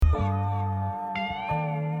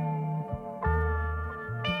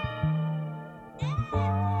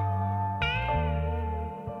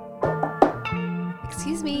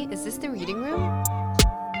Is this the reading room?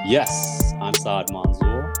 Yes, I'm Saad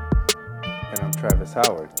Manzoor. And I'm Travis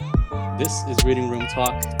Howard. This is Reading Room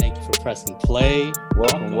Talk. Thank you for pressing play.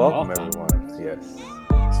 Welcome, everyone. Yes.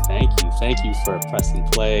 Thank you for pressing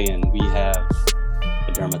play. And we have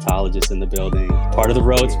a dermatologist in the building, part of the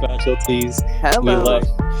Road Specialties. Hello.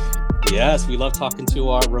 We love talking to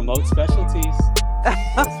our remote specialties.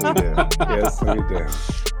 Yes, we do.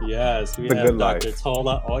 Yes, we have Dr.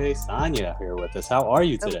 Tola Oyesanya here with us. How are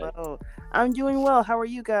you today? Hello. I'm doing well. How are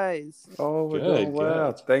you guys? Oh, we're doing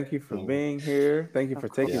well. Good. Thank you for being here. Thank you for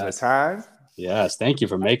taking the time. Yes, thank you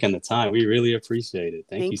for making the time. We really appreciate it.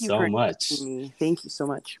 Thank you so much. Thank you so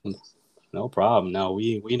much. No problem. No,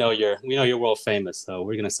 we know you're world famous, so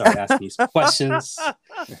we're gonna start asking these questions,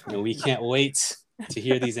 and we can't wait to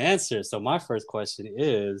hear these answers. So my first question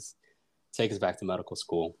is, take us back to medical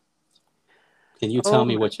school. Can you tell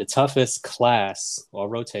me what your toughest class or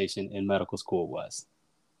rotation in medical school was?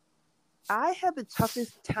 I had the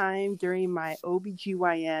toughest time during my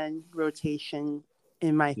OBGYN rotation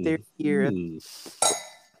in my third year.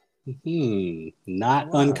 Not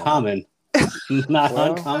uncommon.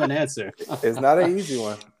 Uncommon answer. It's not an easy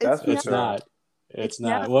one. That's for sure. It's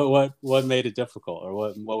not. What made it difficult, or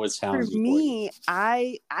what was challenging for me?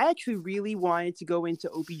 I actually really wanted to go into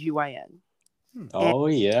OBGYN.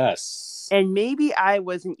 Yes. And maybe I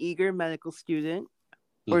was an eager medical student,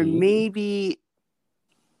 or maybe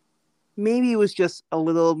it was just a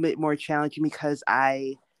little bit more challenging because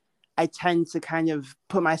I tend to kind of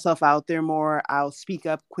put myself out there more. I'll speak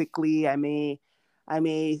up quickly. I may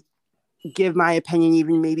give my opinion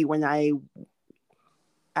even maybe when I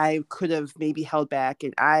could have maybe held back,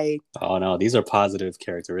 and Oh no, these are positive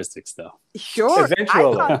characteristics, though. Sure, eventually.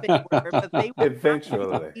 I thought they were, but they were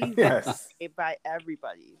eventually. Yes, by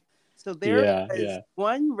everybody. So there was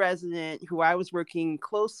one resident who I was working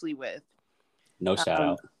closely with. No shout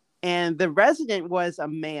out. And the resident was a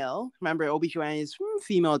male. Remember, OBGYN is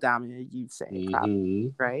female dominated, you'd say,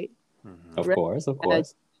 probably, right? Mm-hmm. Of course.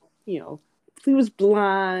 You know, he was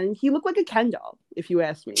blonde. He looked like a Ken doll, if you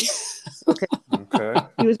ask me. Okay.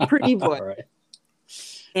 He was pretty boy. Right.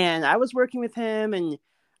 And I was working with him, and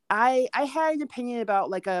I had an opinion about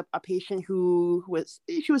like a patient who was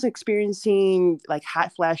experiencing like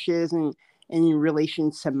hot flashes and in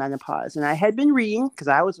relation to menopause. And I had been reading because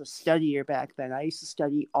I was a studier back then. I used to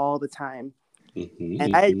study all the time.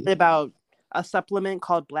 And I had read about a supplement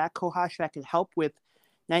called Black Cohosh that could help with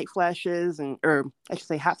night flashes or I should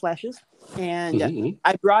say hot flashes. And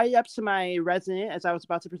I brought it up to my resident as I was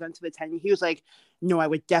about to present to the attending. He was like, "No, I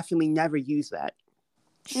would definitely never use that."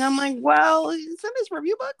 And I'm like, "Well, it's in this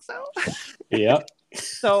review book, so." Yep.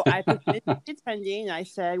 So I presented to the attending and I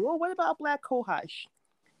said, "Well, what about Black Cohosh?"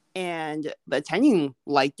 And the attending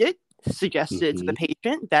liked it, suggested it to the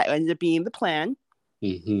patient. That ended up being the plan.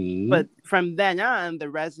 But from then on, the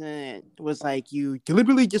resident was like, "You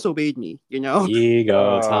deliberately disobeyed me, you know?"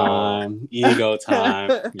 Ego time. Yep.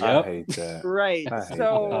 I hate that. Right.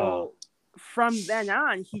 So from then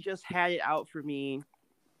on, he just had it out for me.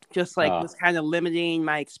 Just like was kind of limiting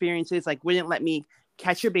my experiences, like wouldn't let me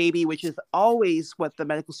catch a baby, which is always what the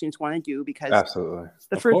medical students want to do because absolutely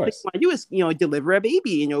the first thing you want to do is, deliver a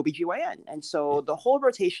baby in OBGYN. And so the whole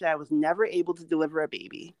rotation, I was never able to deliver a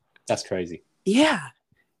baby. That's crazy. Yeah.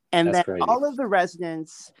 And That's then crazy. all of the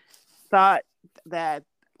residents thought that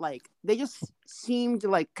like they just seemed to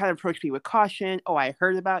like kind of approach me with caution. "Oh, I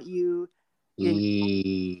heard about you."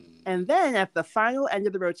 And then at the final end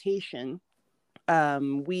of the rotation,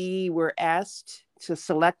 we were asked to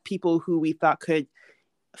select people who we thought could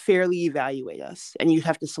fairly evaluate us, and you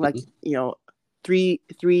have to select, three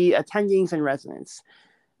attendings and residents.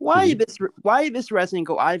 Why did this resident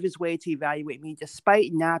go out of his way to evaluate me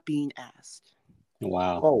despite not being asked?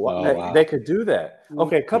 Wow! Oh, wow! They could do that.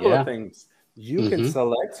 Okay, a couple of things. You can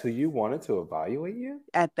select who you wanted to evaluate you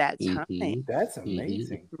at that time. That's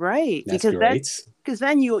amazing, right? That's great. Because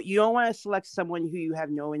then you don't want to select someone who you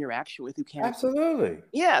have no interaction with, who can't. Absolutely.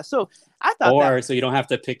 Yeah. So I thought, so you don't have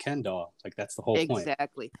to pick Ken doll. Like that's the whole point.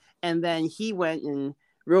 Exactly. And then he went and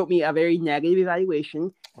wrote me a very negative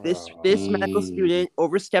evaluation. This medical student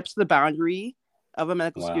oversteps the boundary of a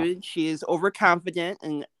medical student. She is overconfident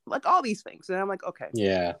and like all these things. And I'm like, okay.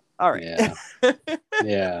 Yeah. All right. Yeah.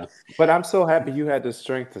 Yeah. But I'm so happy you had the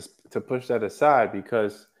strength to push that aside,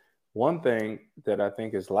 because one thing that I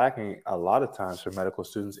think is lacking a lot of times for medical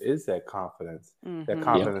students is that confidence,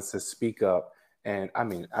 to speak up. And I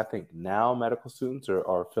mean, I think now medical students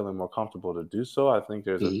are feeling more comfortable to do so. I think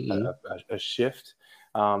there's a shift,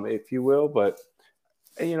 if you will. But,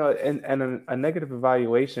 and a negative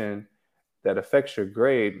evaluation that affects your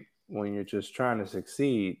grade when you're just trying to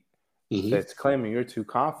succeed that's claiming you're too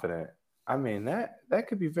confident, I mean, that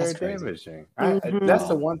could be very damaging. Mm-hmm. That's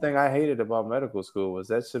the one thing I hated about medical school was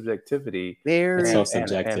that subjectivity Very. It's so and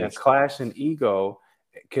subjective. a clash in ego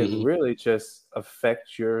could really just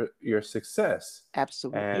affect your success.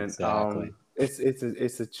 Absolutely. And Exactly.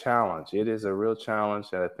 it's a challenge. It is a real challenge,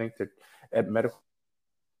 and I think that at medical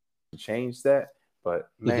change that. But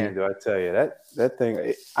man, do I tell you that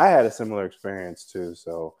thing? I had a similar experience too,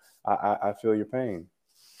 so I feel your pain.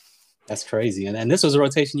 That's crazy. And this was a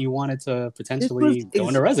rotation you wanted to potentially go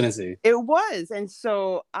into residency. It was. And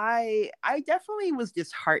so I definitely was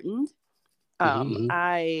disheartened.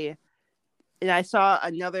 I saw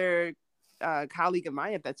another colleague of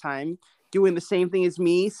mine at that time doing the same thing as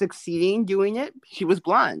me, succeeding doing it. She was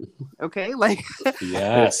blonde. Okay. Like,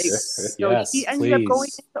 yes. She ended up going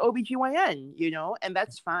into OBGYN, you know, and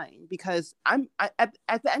that's fine because at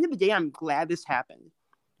the end of the day, I'm glad this happened.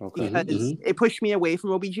 Okay. Because it pushed me away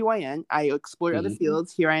from OBGYN. I explored other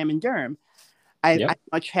fields. Here I am in derm. I'm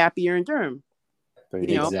much happier in derm.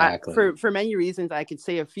 You know, exactly. For many reasons, I could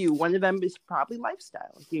say a few. One of them is probably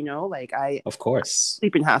lifestyle. You know, like of course,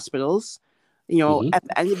 sleep in hospitals. You know, at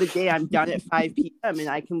the end of the day, I'm done at 5 p.m. and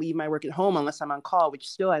I can leave my work at home unless I'm on call, which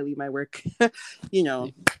still I leave my work, you know,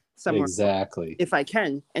 somewhere if I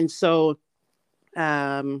can. And so,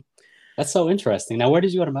 that's so interesting. Now, where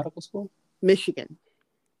did you go to medical school? Michigan.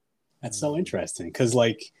 That's so interesting because,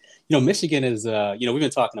 like, you know, Michigan is, you know, we've been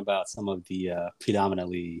talking about some of the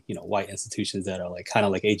predominantly, you know, white institutions that are like kind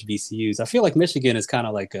of like HBCUs. I feel like Michigan is kind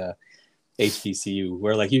of like a HBCU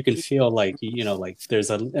where like you can feel like, you know, like there's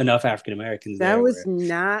enough African Americans there. That was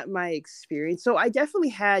not my experience. So I definitely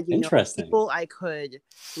had, you know, people I could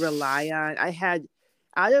rely on. I had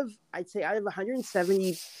out of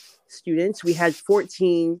 170 students, we had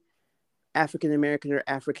 14 African American or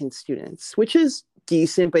African students, which is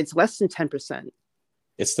decent, but it's less than 10%.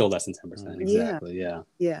 It's still less than 10%. Exactly.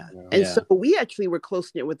 Yeah. And so we actually were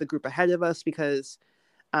close knit with the group ahead of us because,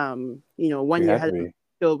 you know, 1 year ahead of us,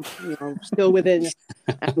 still within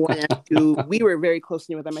one and two. We were very close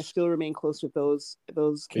knit with them. I still remain close with those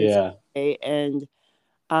kids. Yeah. And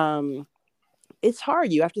it's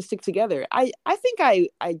hard. You have to stick together. I think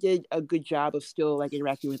I did a good job of still like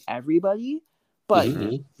interacting with everybody, but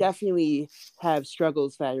definitely have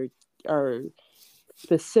struggles that are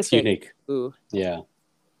specific. It's unique. Yeah.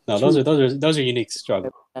 No, those are unique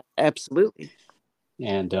struggles. Absolutely.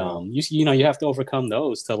 And you know, you have to overcome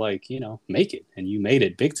those to, like, you know, make it, and you made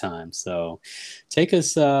it big time. So take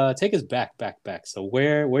us back. So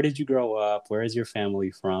where did you grow up? Where is your family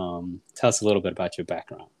from? Tell us a little bit about your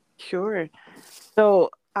background. Sure. So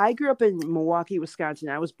I grew up in Milwaukee, Wisconsin.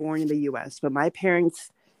 I was born in the US, but my parents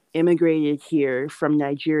immigrated here from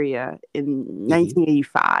Nigeria in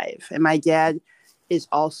 1985. And my dad is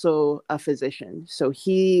also a physician. So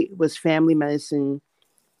he was family medicine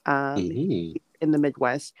in the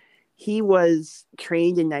Midwest. He was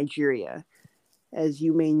trained in Nigeria. As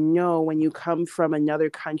you may know, when you come from another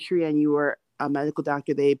country and you are a medical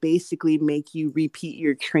doctor, they basically make you repeat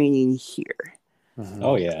your training here.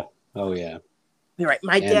 Oh yeah. Right.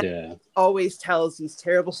 My dad always tells these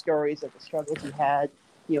terrible stories of the struggles he had,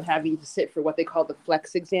 you know, having to sit for what they call the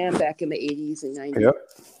flex exam back in the 80s and 90s. Yep.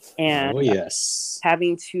 And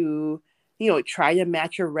having to, you know, try to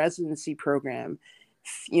match a residency program,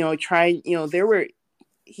 you know,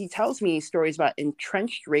 he tells me stories about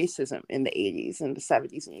entrenched racism in the 80s and the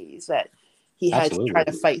 70s and 80s that he had to try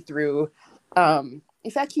to fight through. In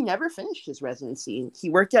fact, he never finished his residency. He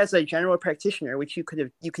worked as a general practitioner, which you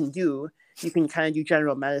can kind of do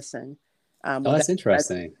general medicine. That's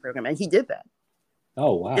interesting. Program, and he did that.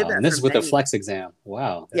 Oh, wow. And this is with the flex exam.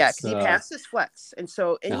 Wow. Yeah, because he passed his flex. And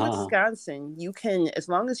so in Wisconsin, you can, as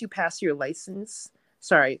long as you pass your as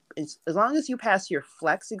long as you pass your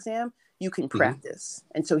flex exam, you can practice.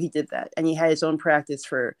 And so he did that. And he had his own practice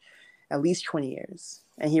for at least 20 years.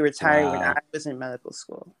 And he retired when I was in medical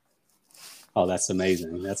school. Oh, that's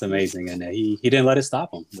amazing. That's amazing. And he didn't let it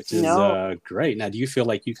stop him, which is great. Now, do you feel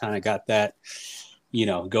like you kind of got that, you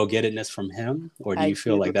know, go-get-itness from him? Or do you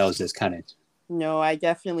feel like that was just kind of... No, I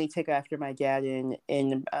definitely take after my dad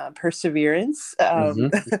in perseverance,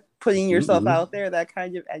 putting yourself out there, that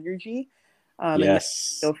kind of energy.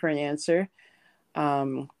 Yes. And go for an answer.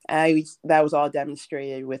 That was all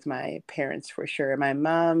demonstrated with my parents for sure. My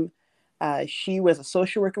mom, she was a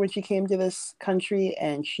social worker when she came to this country,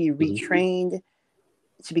 and she retrained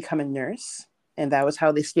to become a nurse. And that was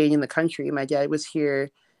how they stayed in the country. My dad was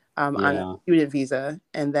here on a student visa,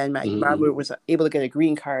 and then my mom was able to get a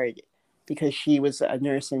green card because she was a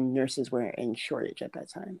nurse and nurses were in shortage at that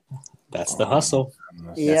time. That's the hustle.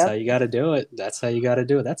 That's how you got to do it.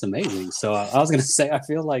 That's amazing. So I was going to say, I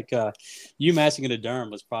feel like you matching into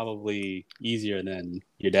derm was probably easier than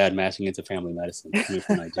your dad matching into family medicine coming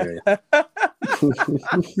from Nigeria.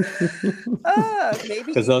 Maybe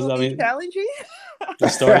because those, I mean, challenging. The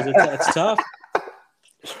stories it's tough.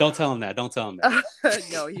 Don't tell him that.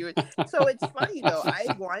 No, he would. So it's funny though.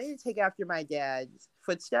 I wanted to take after my dad's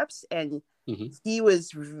footsteps, and he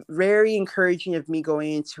was very encouraging of me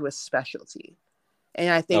going into a specialty. And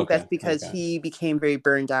I think that's because he became very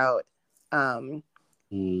burned out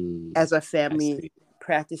as a family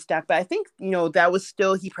practice doc. But I think, that was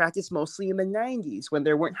still, he practiced mostly in the 90s when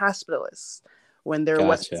there weren't hospitalists, when there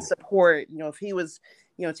wasn't support. If he was,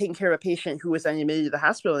 taking care of a patient who was admitted to the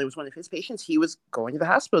hospital and it was one of his patients, he was going to the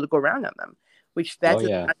hospital to go around on them, which does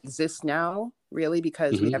not exist now, really,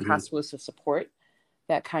 because we have hospitalists to support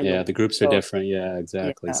that kind of. Yeah, the groups are different. Yeah,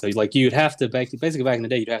 exactly. Yeah. So like you'd have to, basically back in the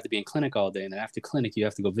day, you'd have to be in clinic all day. And then after clinic, you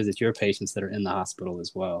have to go visit your patients that are in the hospital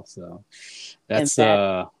as well. So that's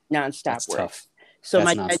nonstop work. Tough. So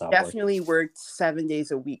I definitely worked 7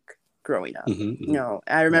 days a week growing up.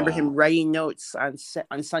 I remember him writing notes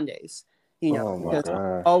on Sundays.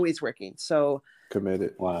 Always working. So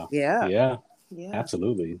committed. Wow. Yeah.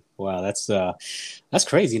 Absolutely. Wow, that's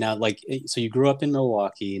crazy. Now, so you grew up in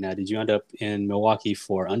Milwaukee. Now, did you end up in Milwaukee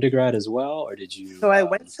for undergrad as well, or did you? So I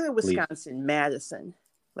went to Wisconsin, Madison,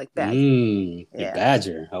 like Badger.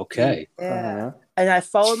 Badger. Okay. Yeah. And I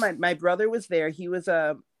followed my brother was there. He was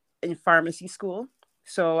in pharmacy school.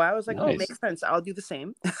 So I was like, nice. Oh, makes sense. I'll do the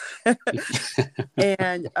same.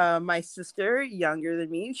 And my sister, younger than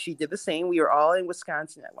me, she did the same. We were all in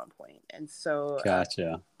Wisconsin at one point. And so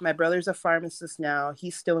gotcha. My brother's a pharmacist now.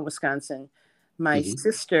 He's still in Wisconsin. My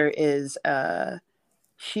sister is,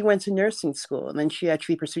 she went to nursing school and then she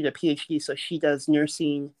actually pursued a PhD. So she does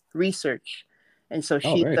nursing research. And so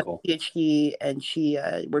she does a PhD and she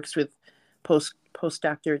works with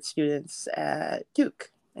postdoctorate students at Duke.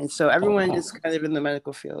 And so everyone is kind of in the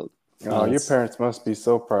medical field. Oh, your parents must be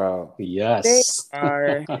so proud. Yes, they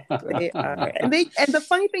are. And the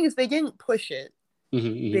funny thing is, they didn't push it.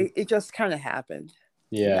 It just kind of happened.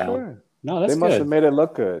 Yeah. Sure. No, that's they must have made it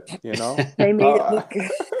look good. They made it look good.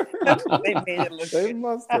 They made it look good. They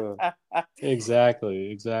must have.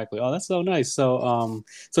 Exactly. Oh, that's so nice. So,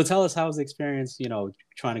 so tell us, how was the experience?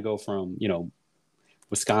 Trying to go from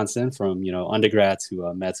Wisconsin from undergrad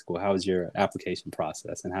to med school. How was your application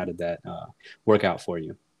process, and how did that work out for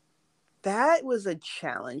you? That was a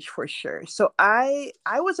challenge for sure. So I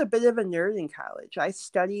was a bit of a nerd in college. I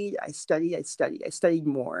studied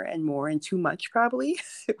more and more, and too much probably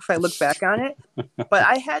if I look back on it. But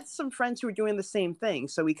I had some friends who were doing the same thing,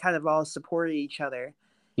 so we kind of all supported each other.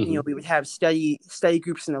 We would have study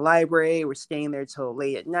groups in the library. We're staying there till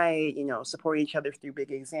late at night. Supporting each other through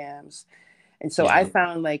big exams. And so I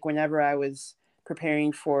found whenever I was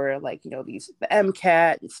preparing for the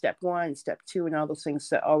MCAT, step 1, step 2, and all those things,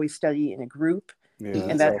 to always study in a group.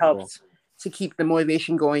 And that helps to keep the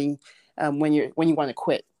motivation going when you want to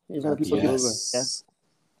quit. There's other people doing this.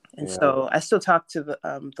 And so I still talk to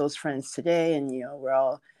those friends today, and we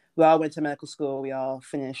all went to medical school. We all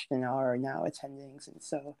finished and are now attending. And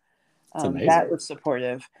so that was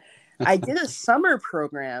supportive. I did a summer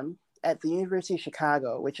program at the University of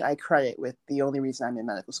Chicago, which I credit with the only reason I'm in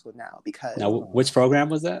medical school now. Because which program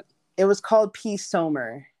was that? It was called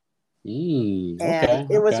PSOMER. And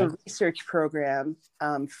it was a research program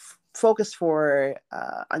focused for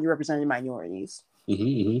underrepresented minorities.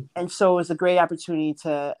 And so it was a great opportunity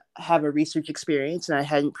to have a research experience. And I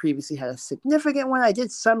hadn't previously had a significant one. I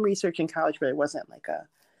did some research in college, but it wasn't a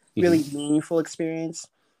really meaningful experience.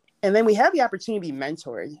 And then we had the opportunity to be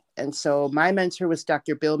mentored. And so my mentor was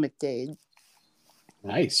Dr. Bill McDade.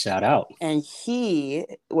 Nice. Shout out. And he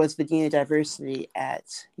was the Dean of Diversity at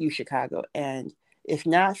UChicago. And if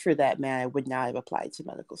not for that man, I would not have applied to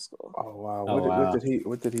medical school. Oh, wow.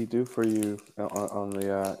 What did he do for you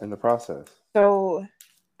in the process? So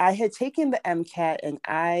I had taken the MCAT and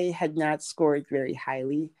I had not scored very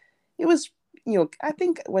highly. It was, I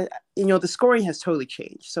think the scoring has totally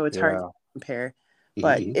changed. So it's hard to compare.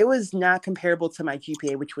 But it was not comparable to my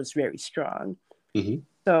GPA, which was very strong.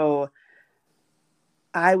 So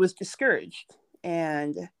I was discouraged.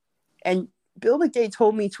 And Bill McDade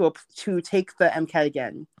told me to take the MCAT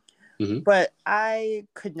again. But I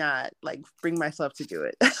could not bring myself to do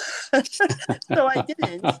it. So I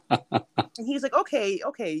didn't. And he's like, okay,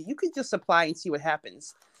 you could just apply and see what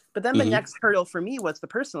happens. But then the next hurdle for me was the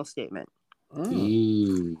personal statement.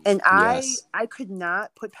 And I could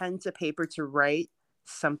not put pen to paper to write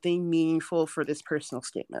something meaningful for this personal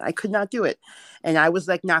statement. I could not do it. And I was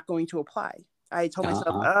like not going to apply. I told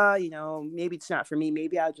myself, maybe it's not for me.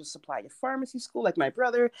 Maybe I'll just apply to pharmacy school like my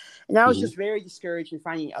brother. And I was just very discouraged in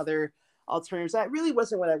finding other alternatives. That really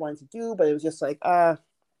wasn't what I wanted to do, but it was just like,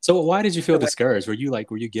 So why did you feel discouraged? Were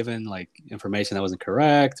you given like information that wasn't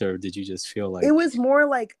correct, or did you just feel like it was more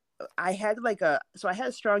like I had a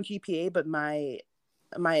strong GPA, but my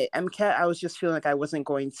MCAT, I was just feeling like I wasn't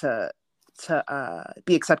going to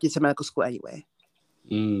be accepted to medical school anyway.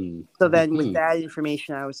 So then with that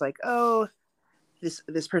information, I was like, oh,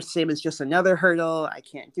 this person's name is just another hurdle. I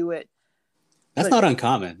can't do it. That's not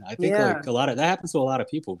uncommon. I think like a lot of that happens to a lot of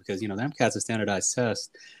people because, the MCAT's a standardized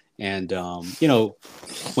test. And,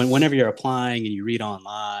 whenever you're applying and you read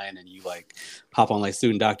online and you like hop on like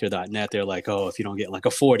studentdoctor.net, they're like, oh, if you don't get like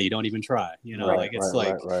a 40, don't even try,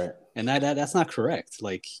 right. And that's not correct.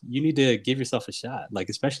 Like you need to give yourself a shot. Like,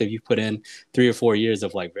 especially if you put in 3 or 4 years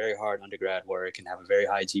of like very hard undergrad work and have a very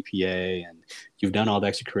high GPA and you've done all the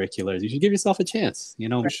extracurriculars, you should give yourself a chance,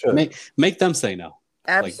 make them say no.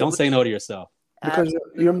 Absolutely. Like don't say no to yourself. Because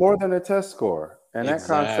you're more than a test score. And that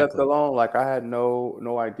concept alone, like I had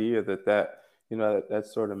no idea that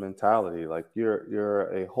sort of mentality, like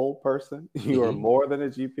you're a whole person. You are more than a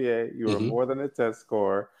GPA. You are more than a test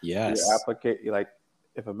score. Yes. Like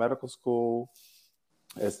if a medical school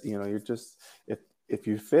is, you're just, if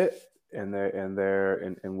you fit and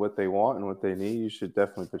they're in what they want and what they need, you should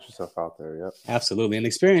definitely put yourself out there. Yep. Absolutely. And the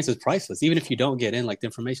experience is priceless. Even if you don't get in, like the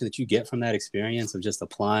information that you get from that experience of just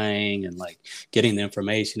applying and like getting the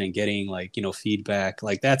information and getting like, feedback,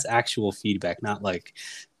 like that's actual feedback, not like,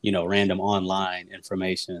 random online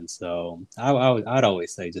information. So I'd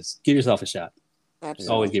always say, just give yourself a shot.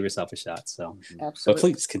 Absolutely. Always give yourself a shot. So, absolutely. But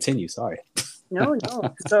please continue. Sorry. No.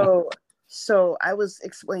 So I was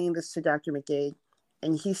explaining this to Dr. McDade.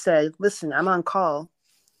 And he said, listen, I'm on call.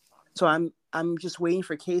 So I'm just waiting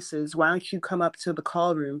for cases. Why don't you come up to the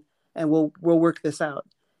call room and we'll work this out.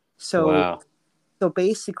 So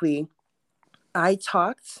basically I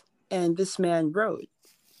talked and this man wrote.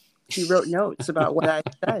 He wrote notes about what I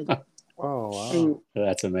said. Oh wow.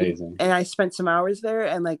 That's amazing. And I spent some hours there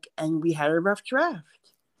and we had a rough draft.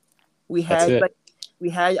 We had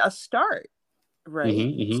a start.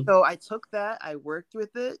 Right. So I took that, I worked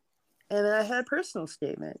with it. And then I had a personal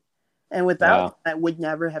statement. And without that, I would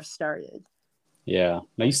never have started. Yeah.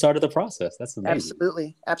 Now you started the process. That's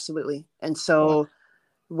amazing. Absolutely. And so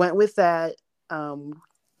went with that. And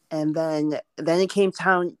then it came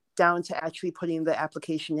down to actually putting the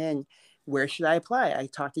application in. Where should I apply? I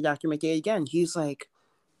talked to Dr. McDade again. He's like,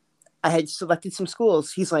 I had selected some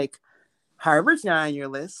schools. He's like, Harvard's not on your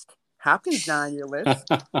list. Hopkins not on your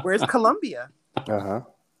list. Where's Columbia? Uh-huh.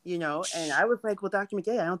 And I was like, well, Dr.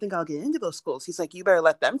 McDade, I don't think I'll get into those schools. He's like, you better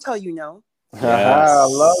let them tell you no. Yes. I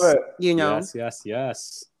love it.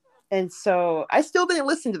 Yes. And so I still didn't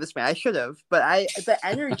listen to this man. I should have, but the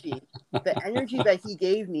energy that he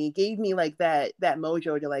gave me like that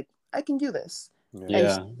interview to like, I can do this.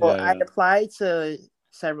 I applied to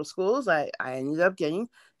several schools. I ended up getting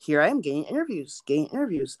interviews.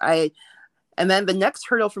 And then the next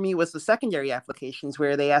hurdle for me was the secondary applications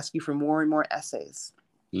where they ask you for more and more essays.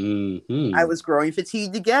 I was growing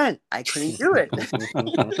fatigued again. I couldn't do it.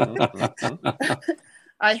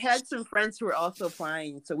 I had some friends who were also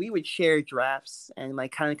applying, so we would share drafts and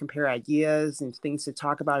like kind of compare ideas and things to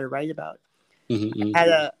talk about or write about.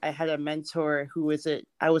 I had a mentor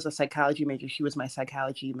I was a psychology major. She was my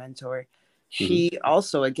psychology mentor. She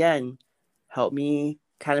also, again, helped me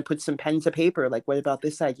kind of put some pen to paper. Like, what about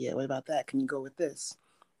this idea? What about that? Can you go with this?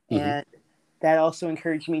 And that also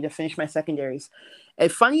encouraged me to finish my secondaries.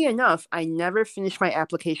 And funny enough, I never finished my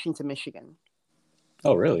application to Michigan.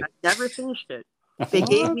 Oh, really? I never finished it. They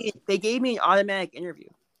gave me an automatic interview.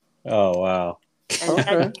 Oh, wow.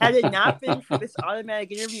 And had it not been for this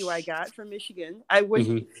automatic interview I got from Michigan, I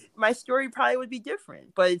would my story probably would be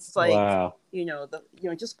different. But it's like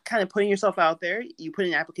just kind of putting yourself out there. You put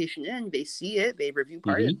an application in, they see it, they review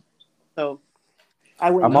part of it. So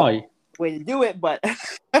I wouldn't know way to do it, but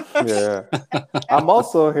yeah. I'm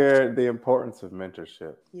also hearing the importance of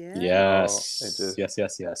mentorship. Yeah. Yes.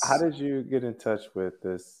 How did you get in touch with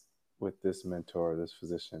this mentor, this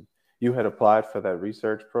physician? You had applied for that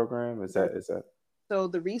research program? Is that So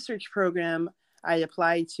the research program I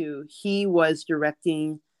applied to, he was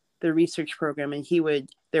directing the research program, and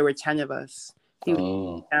there were 10 of us. He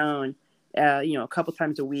would sit down, a couple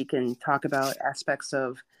times a week and talk about aspects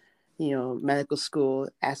of, medical school,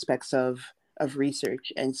 aspects of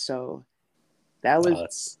research. And so that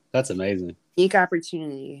was that's amazing. Unique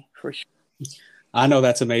opportunity for sure. I know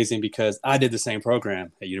that's amazing because I did the same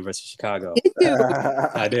program at University of Chicago. Did you?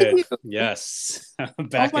 I did. Yes.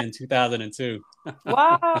 Back in 2002.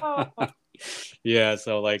 Wow. Yeah.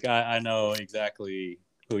 So like, I know exactly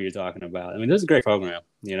who you're talking about. I mean, this is a great program,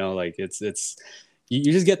 like it's,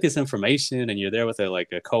 you just get this information and you're there with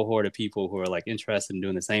a cohort of people who are like interested in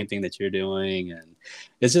doing the same thing that you're doing. And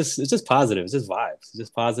it's just positive. It's just vibes. It's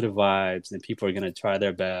just positive vibes. And people are going to try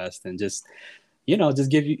their best and just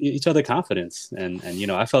give each other confidence. And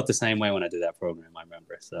I felt the same way when I did that program, I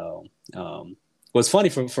remember. So what's funny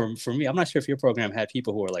for me, I'm not sure if your program had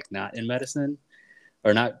people who are like not in medicine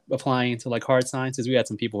or not applying to like hard sciences. We had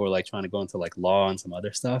some people who were like trying to go into like law and some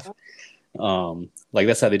other stuff. Like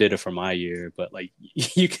that's how they did it for my year. But like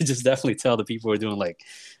you could just definitely tell the people who are doing like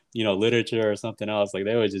literature or something else, like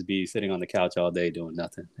they would just be sitting on the couch all day doing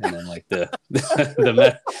nothing. And then like the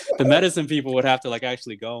medicine people would have to like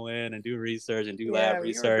actually go in and do research and do lab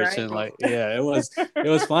research. And like, it was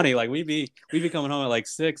funny. Like we'd be coming home at like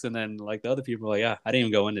 6 and then like the other people were like, yeah, I didn't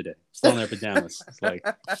even go in today. Still in their pajamas. It's like,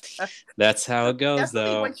 that's how it goes. Definitely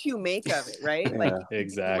though. What you make of it, right? Yeah. Like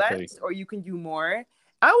exactly. less, or you can do more.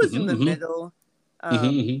 I was in the middle.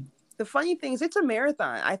 The funny thing is, it's a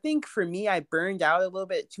marathon. I think for me, I burned out a little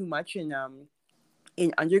bit too much in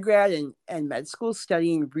undergrad and med school,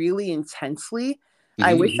 studying really intensely.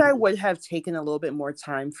 I wish I would have taken a little bit more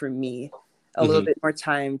time for me, a little bit more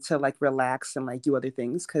time to like relax and like do other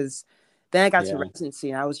things. Because then I got to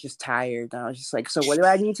residency and I was just tired. And I was just like, so what do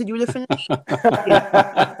I need to do to finish?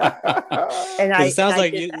 And it sounds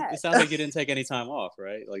like you didn't take any time off,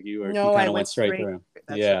 right? Like you kind of went straight through.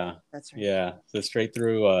 That's right. Yeah. So straight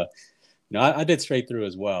through. I did straight through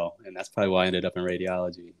as well, and that's probably why I ended up in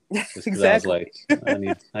radiology. Just exactly. I was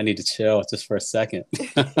like, I need to chill just for a second.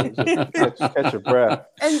 catch your breath.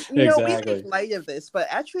 And we make light of this, but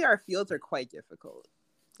actually our fields are quite difficult.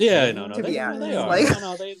 Yeah, to be honest, they are.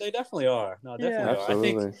 Like, they definitely are. No, definitely are.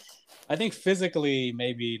 Absolutely. I think physically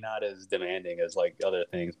maybe not as demanding as like other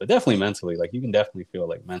things, but definitely mentally. Like you can definitely feel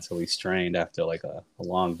like mentally strained after like a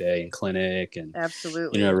long day in clinic and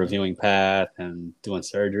absolutely, reviewing path and doing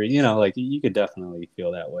surgery. Like you could definitely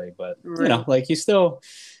feel that way. But like you still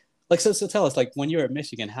like so tell us, like when you were at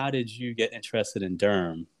Michigan, how did you get interested in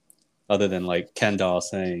derm? Other than like Ken Doll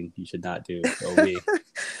saying you should not do OB.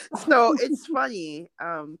 So it's funny.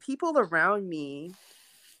 People around me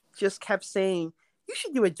just kept saying, you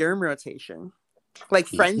should do a derm rotation. Like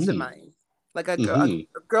friends of mine. Like a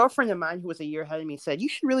girlfriend of mine who was a year ahead of me said, you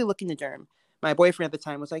should really look into derm. My boyfriend at the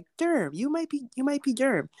time was like, derm, you might be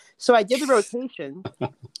derm. So I did the rotation,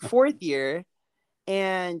 4th year.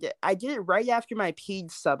 And I did it right after my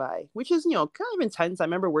peds sub-I, which is, kind of intense. I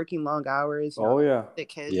remember working long hours. The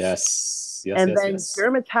kids. Yes. And then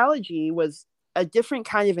dermatology was a different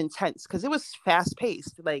kind of intense because it was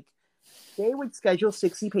fast-paced. Like, they would schedule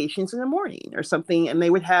 60 patients in the morning or something, and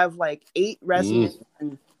they would have, like, 8 residents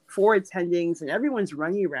and 4 attendings, and everyone's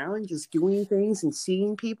running around just doing things and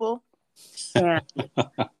seeing people.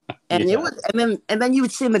 And it was, and then you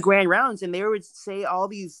would see in the grand rounds, and they would say all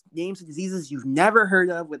these names of diseases you've never heard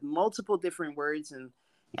of with multiple different words, and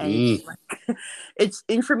it's, like, it's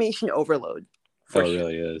information overload. It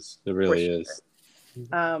really is. It really is.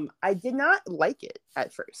 I did not like it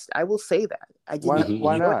at first. I will say that I did.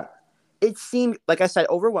 Why not? It seemed, like I said,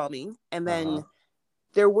 overwhelming, and then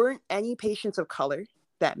there weren't any patients of color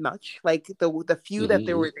that much. Like the few that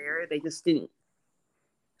there were there, they just didn't.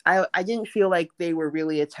 I didn't feel like they were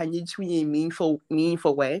really attended to in a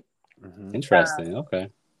meaningful way. Interesting. Okay.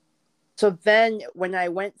 So then when I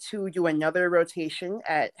went to do another rotation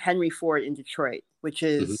at Henry Ford in Detroit, which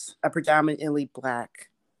is a predominantly Black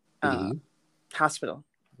hospital.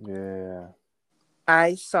 Yeah.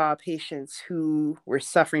 I saw patients who were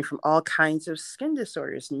suffering from all kinds of skin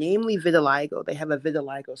disorders, namely vitiligo. They have a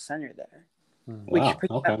vitiligo center there.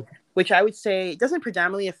 Which I would say doesn't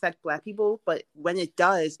predominantly affect Black people, but when it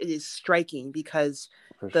does, it is striking because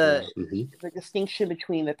the distinction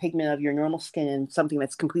between the pigment of your normal skin and something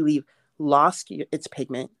that's completely lost its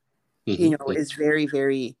pigment, is very,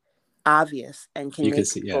 very obvious and can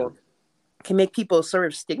make people sort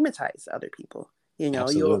of stigmatize other people.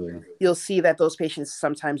 You'll see that those patients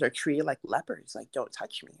sometimes are treated like lepers, like don't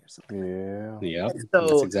touch me or something. Yeah, so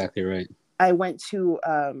that's exactly right. I went to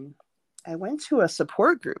a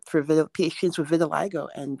support group for patients with vitiligo,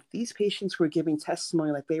 and these patients were giving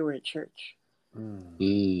testimony like they were in church.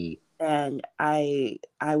 And I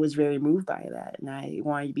was very moved by that, and I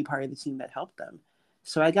wanted to be part of the team that helped them.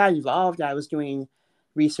 So I got involved. I was doing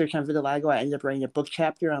research on vitiligo. I ended up writing a book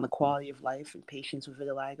chapter on the quality of life in patients with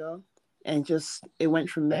vitiligo, and just it went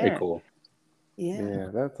from there. Very cool. Yeah,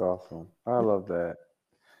 that's awesome. I love that.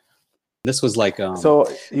 This was like So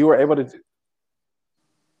you were able to.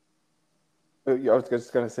 I was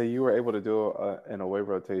just gonna say you were able to do an away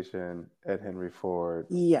rotation at Henry Ford,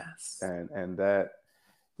 Yes. and that,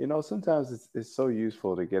 sometimes it's so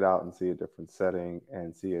useful to get out and see a different setting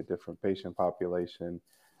and see a different patient population.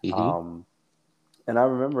 mhm, Um, and I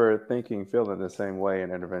remember feeling the same way in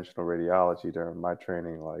interventional radiology during my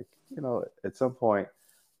training. Like, at some point,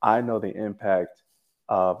 I know the impact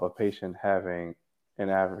of a patient having an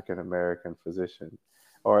African American physician,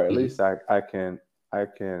 or at mhm. least I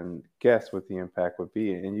can guess what the impact would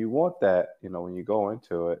be. And you want that, when you go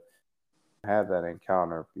into it, have that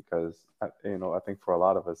encounter because I think for a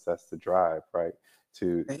lot of us that's the drive, right?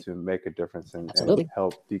 To Right. to make a difference and Absolutely.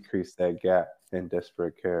 help decrease that gap in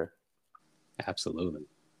disparate care. Absolutely.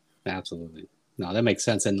 Absolutely. No, that makes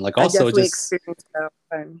sense. And like I also definitely just experienced that all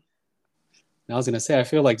the time. I was gonna say, I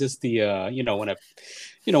feel like just the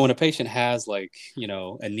when a patient has like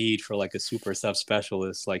a need for like a super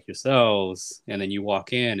subspecialist like yourselves, and then you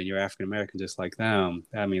walk in and you're African American just like them.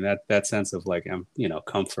 I mean that sense of like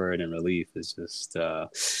comfort and relief is just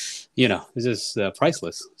it's just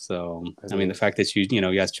priceless. So It I mean the is. fact that you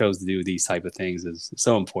guys chose to do these type of things is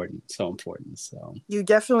so important, so important. So You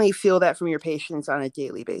definitely feel that from your patients on a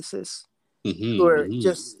daily basis, who hmm are hmm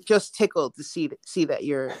just tickled to see that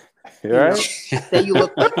you're, you know, Right? that you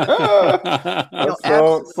look like them. That's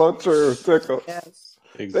Absolutely. so true. Tickle. Yes.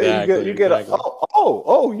 Then you get exactly, you get a exactly.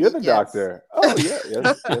 you're the Yes. doctor. Oh yeah,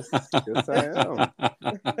 yes I am.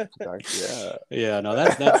 Yeah. Yeah, no,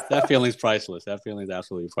 that feeling's priceless. That feeling's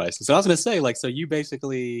absolutely priceless. So I was gonna say, like, so you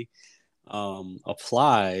basically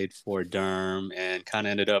applied for Derm and kind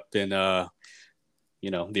of ended up in the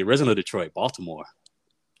original Detroit, Baltimore.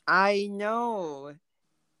 I know.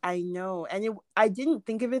 I know. And I didn't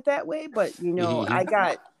think of it that way, but Hmm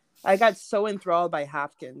I got so enthralled by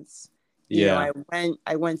Hopkins. Yeah.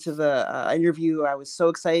 I went to the interview. I was so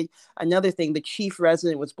excited. Another thing, the chief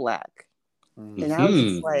resident was black. And I was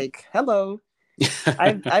just hmm like, "Hello,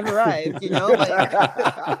 I've arrived," like,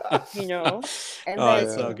 you know. And Oh, then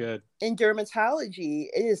it's so Yeah. good. in dermatology,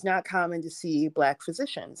 it is not common to see black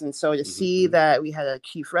physicians, and so to see Hmm that we had a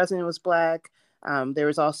chief resident was black. There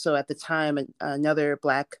was also at the time another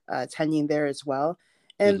black attending there as well,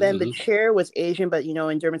 and then the hmm chair was Asian. But in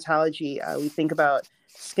dermatology, we think about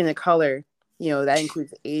skin of color. That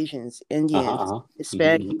includes Asians, Uh-huh, Indians, uh-huh.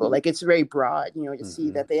 Hispanic hmm people. Like, it's very broad. To see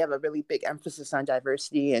Hmm. that they have a really big emphasis on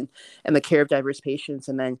diversity and the care of diverse patients,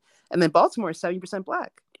 and then Baltimore is 70%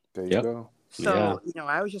 black. There you Yep. go. Yeah. So,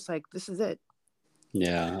 I was just like, this is it.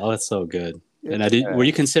 Yeah. Oh, that's so good. And were Yeah.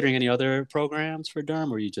 you considering any other programs for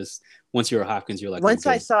Derm, or you just once you were Hopkins, you're like, I'm Once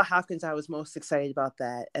I good. saw Hopkins, I was most excited about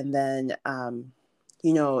that. And then,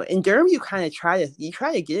 in Durham, you kind of try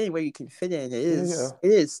to get in where you can fit in. Yeah. Yeah.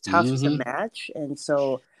 It is tough to Hmm match. And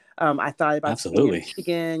so, I thought about staying in Absolutely.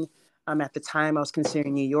 Michigan. At the time, I was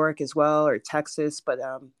considering New York as well, or Texas, but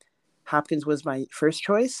Hopkins was my first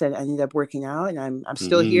choice, and ended up working out. And I'm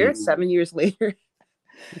still here hmm 7 years later.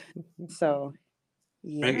 So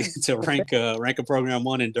yeah, To that's it. rank a program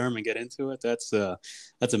one in Durham and get into it,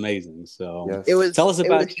 that's amazing. So It Yes. tell was us it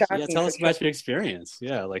was about shocking tell for us sure. about your experience.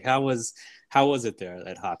 Yeah, like how was it there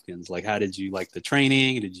at Hopkins? Like how did you like the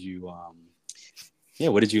training? Did you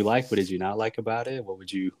what did you like? What did you not like about it? What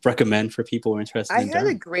would you recommend for people who are interested I in had a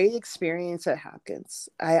Durham? great experience at Hopkins.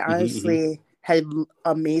 I Hmm honestly had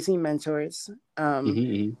amazing mentors.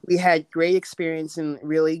 hmm We had great experience in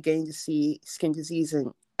really getting to see skin disease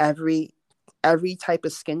in every type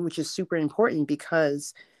of skin, which is super important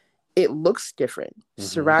because it looks different. Hmm. hmm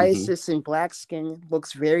Psoriasis in black skin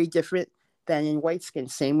looks very different than in white skin.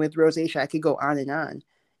 Same with rosacea. I could go on and on.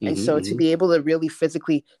 And hmm so to hmm be able to really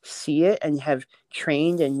physically see it and have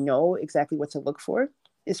trained and know exactly what to look for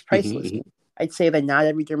is priceless. hmm I'd say that not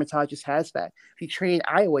every dermatologist has that. If you train in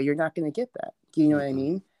Iowa, you're not going to get that. Do you know what I Hmm.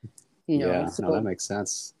 mean? Yeah, no, that So makes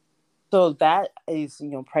sense. that is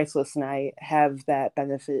priceless, and I have that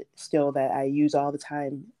benefit still that I use all the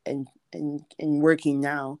time in working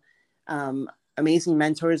now. Um, Amazing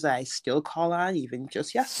mentors that I still call on, even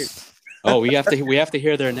just yesterday. Oh, we have to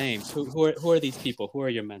hear their names. Who are these people? Who are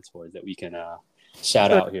your mentors that we can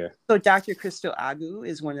shout So, out here? so Dr. Crystal Agu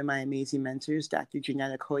is one of my amazing mentors. Dr.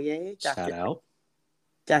 Janetta Koye, Shout out.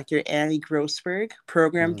 Dr. Annie Grossberg,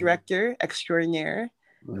 program Mm. director extraordinaire,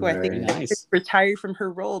 who I think Very Right. nice. retired from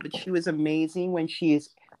her role, but she was amazing when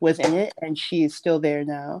was in it, and she is still there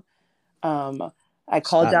now. Um, I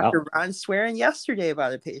called Shout out. Dr. Ron Swearing yesterday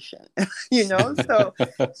about a patient.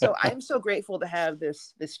 So I'm so grateful to have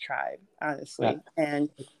this tribe, Yeah. honestly.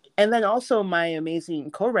 And then also my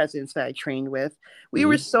amazing co-residents that I trained with. We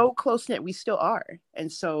were Mhm. so close knit, we still are.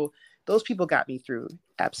 And so those people got me through.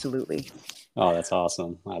 Absolutely. Oh, that's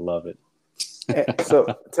awesome. I love it. So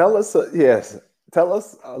tell us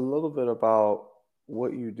a little bit about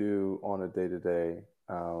what you do on a day-to-day,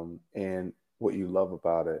 and what you love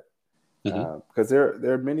about it. Because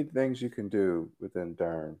there are many things you can do within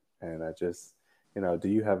derm, and I just, do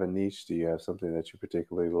you have a niche? Do you have something that you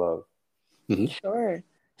particularly love? Sure.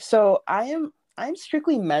 So I'm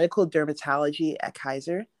strictly medical dermatology at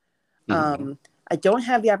Kaiser. I don't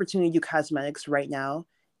have the opportunity to do cosmetics right now.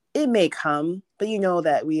 It may come, but you know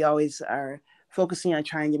that we always are focusing on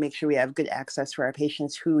trying to make sure we have good access for our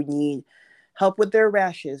patients who need help with their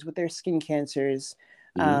rashes, with their skin cancers.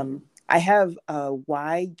 I have a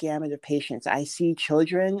wide gamut of patients. I see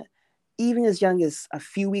children even as young as a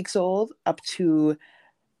few weeks old up to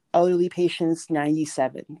elderly patients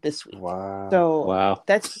 97 this week. Wow. So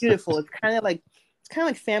that's beautiful. It's kind of like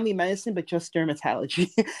family medicine, but just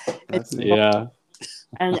dermatology. Yeah.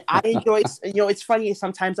 And I enjoy, it's funny.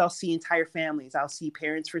 Sometimes I'll see entire families. I'll see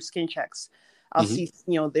parents for skin checks. I'll see,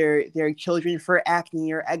 their children for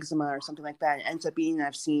acne or eczema or something like that. It ends up being,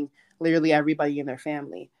 I've seen literally everybody in their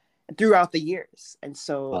family throughout the years. And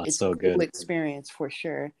so it's so a cool good experience for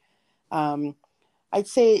sure. I'd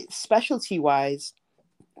say specialty wise,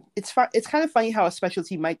 it's kind of funny how a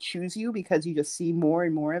specialty might choose you because you just see more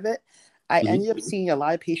and more of it. I ended up seeing a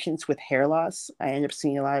lot of patients with hair loss. I ended up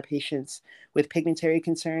seeing a lot of patients with pigmentary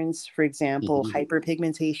concerns, for example,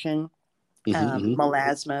 hyperpigmentation,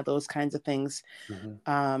 melasma, those kinds of things.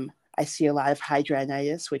 I see a lot of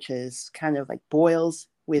hidradenitis, which is kind of like boils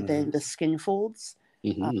within the skin folds.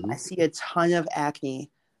 I see a ton of acne.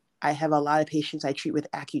 I have a lot of patients I treat with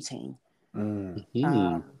Accutane. And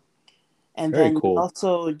Very then cool.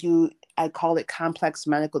 also I call it complex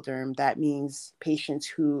medical derm. That means patients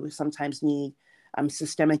who sometimes need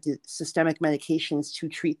systemic medications to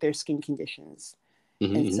treat their skin conditions.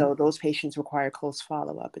 And so those patients require close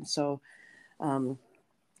follow-up. And so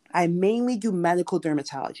I mainly do medical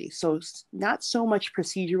dermatology. So not so much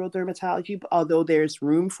procedural dermatology, but although there's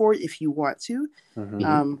room for it if you want to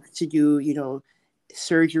do,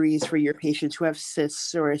 surgeries for your patients who have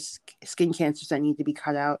cysts or skin cancers that need to be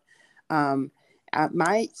cut out.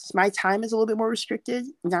 My time is a little bit more restricted.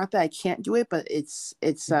 Not that I can't do it, but it's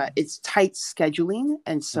tight scheduling,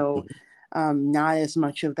 and so not as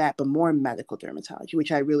much of that, but more medical dermatology,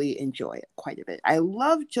 which I really enjoy quite a bit. I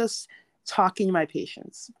love just talking to my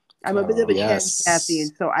patients. I'm a bit of a Kathy,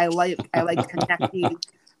 and so I like connecting.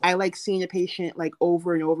 I like seeing a patient like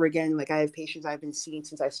over and over again. Like I have patients I've been seeing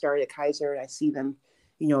since I started at Kaiser, and I see them,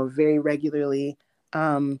 very regularly.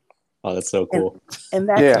 Oh, that's so cool. And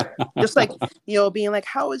that's just like, being like,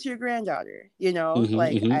 how is your granddaughter?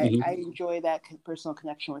 I enjoy that personal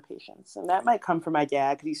connection with patients. And that might come from my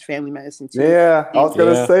dad because he's family medicine too. Yeah, I was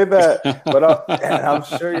going to say that. But I'm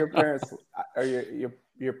sure your parents or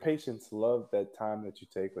your patients love that time that you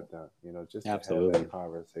take with them, just to have that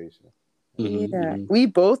conversation. Yeah, we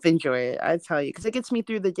both enjoy it, I tell you, because it gets me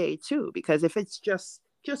through the day too. Because if it's just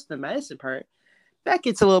the medicine part, that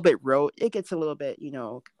gets a little bit rote. It gets a little bit,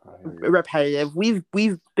 repetitive. We've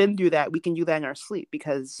been through that. We can do that in our sleep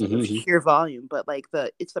because of sheer volume. But like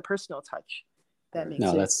it's the personal touch that makes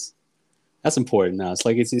it. That's important. Now it's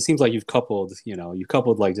like it seems like you've coupled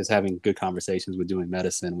like just having good conversations with doing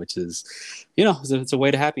medicine, which is, it's a way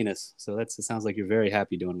to happiness. So it sounds like you're very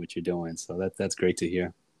happy doing what you're doing. So that's great to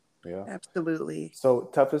hear. Yeah, absolutely. So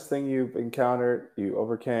toughest thing you've encountered, you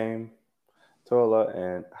overcame, Tola,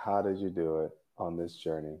 and how did you do it on this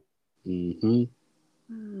journey?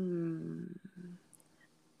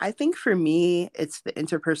 I think for me, it's the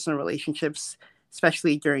interpersonal relationships,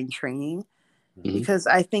 especially during training, because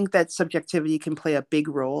I think that subjectivity can play a big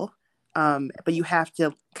role. But you have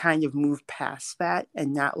to kind of move past that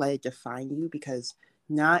and not let it define you, because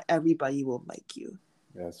not everybody will like you.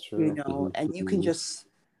 That's true. And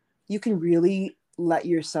you can really let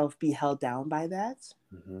yourself be held down by that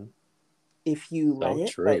if you let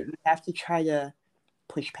it. But you have to try to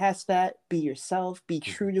push past that, be yourself, be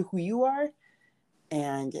true to who you are,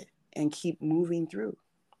 and keep moving through.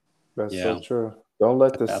 That's so true. Don't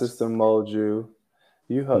let the system mold you.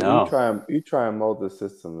 You try and mold the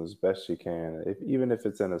system as best you can, even if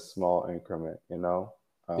it's in a small increment.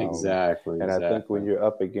 Exactly. And I think when you're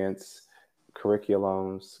up against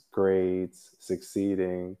curriculums, grades,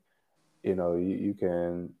 succeeding,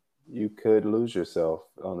 you could lose yourself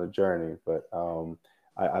on the journey. But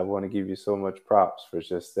I want to give you so much props for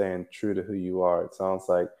just staying true to who you are. It sounds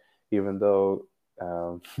like even though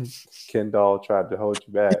Ken Doll tried to hold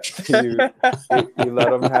you back, you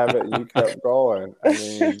let him have it and you kept going. I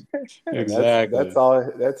mean, exactly. That's all.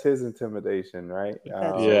 That's his intimidation, right?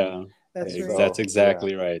 That's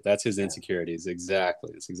exactly right. That's his insecurities.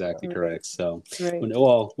 Exactly. That's exactly correct. So,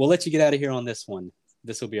 well, we'll let you get out of here on this one.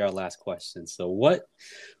 This will be our last question. So, what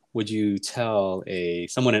would you tell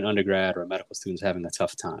someone in undergrad or a medical student having a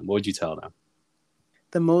tough time? What would you tell them?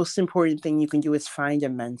 The most important thing you can do is find a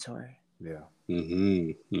mentor. Yeah.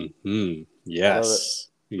 Yes.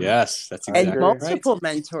 Yes, that's exactly and multiple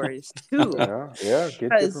mentors too. Get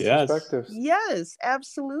different perspectives. Yes,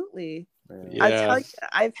 absolutely. Yeah.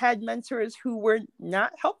 I've had mentors who were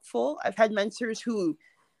not helpful. I've had mentors who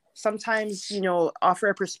sometimes, offer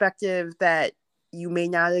a perspective that you may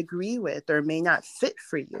not agree with or may not fit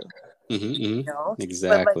for you.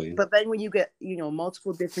 Exactly. But then when you get,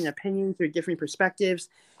 multiple different opinions or different perspectives,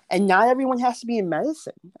 and not everyone has to be in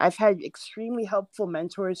medicine. I've had extremely helpful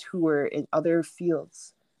mentors who were in other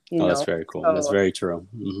fields. That's very cool. So, that's very true.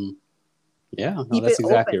 Yeah, that's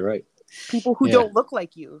exactly right. People who don't look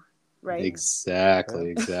like you, right?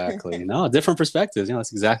 Exactly. No, different perspectives.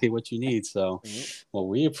 That's exactly what you need. So, well,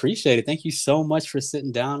 we appreciate it. Thank you so much for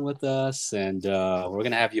sitting down with us. And we're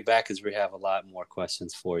going to have you back because we have a lot more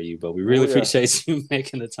questions for you. But we really appreciate you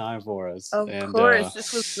making the time for us. Of course.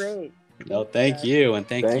 This was great. No, thank you. And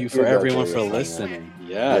thank you for everyone for listening.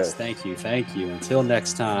 Yes, thank you. Until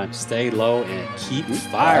next time, stay low and keep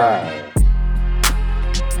firing.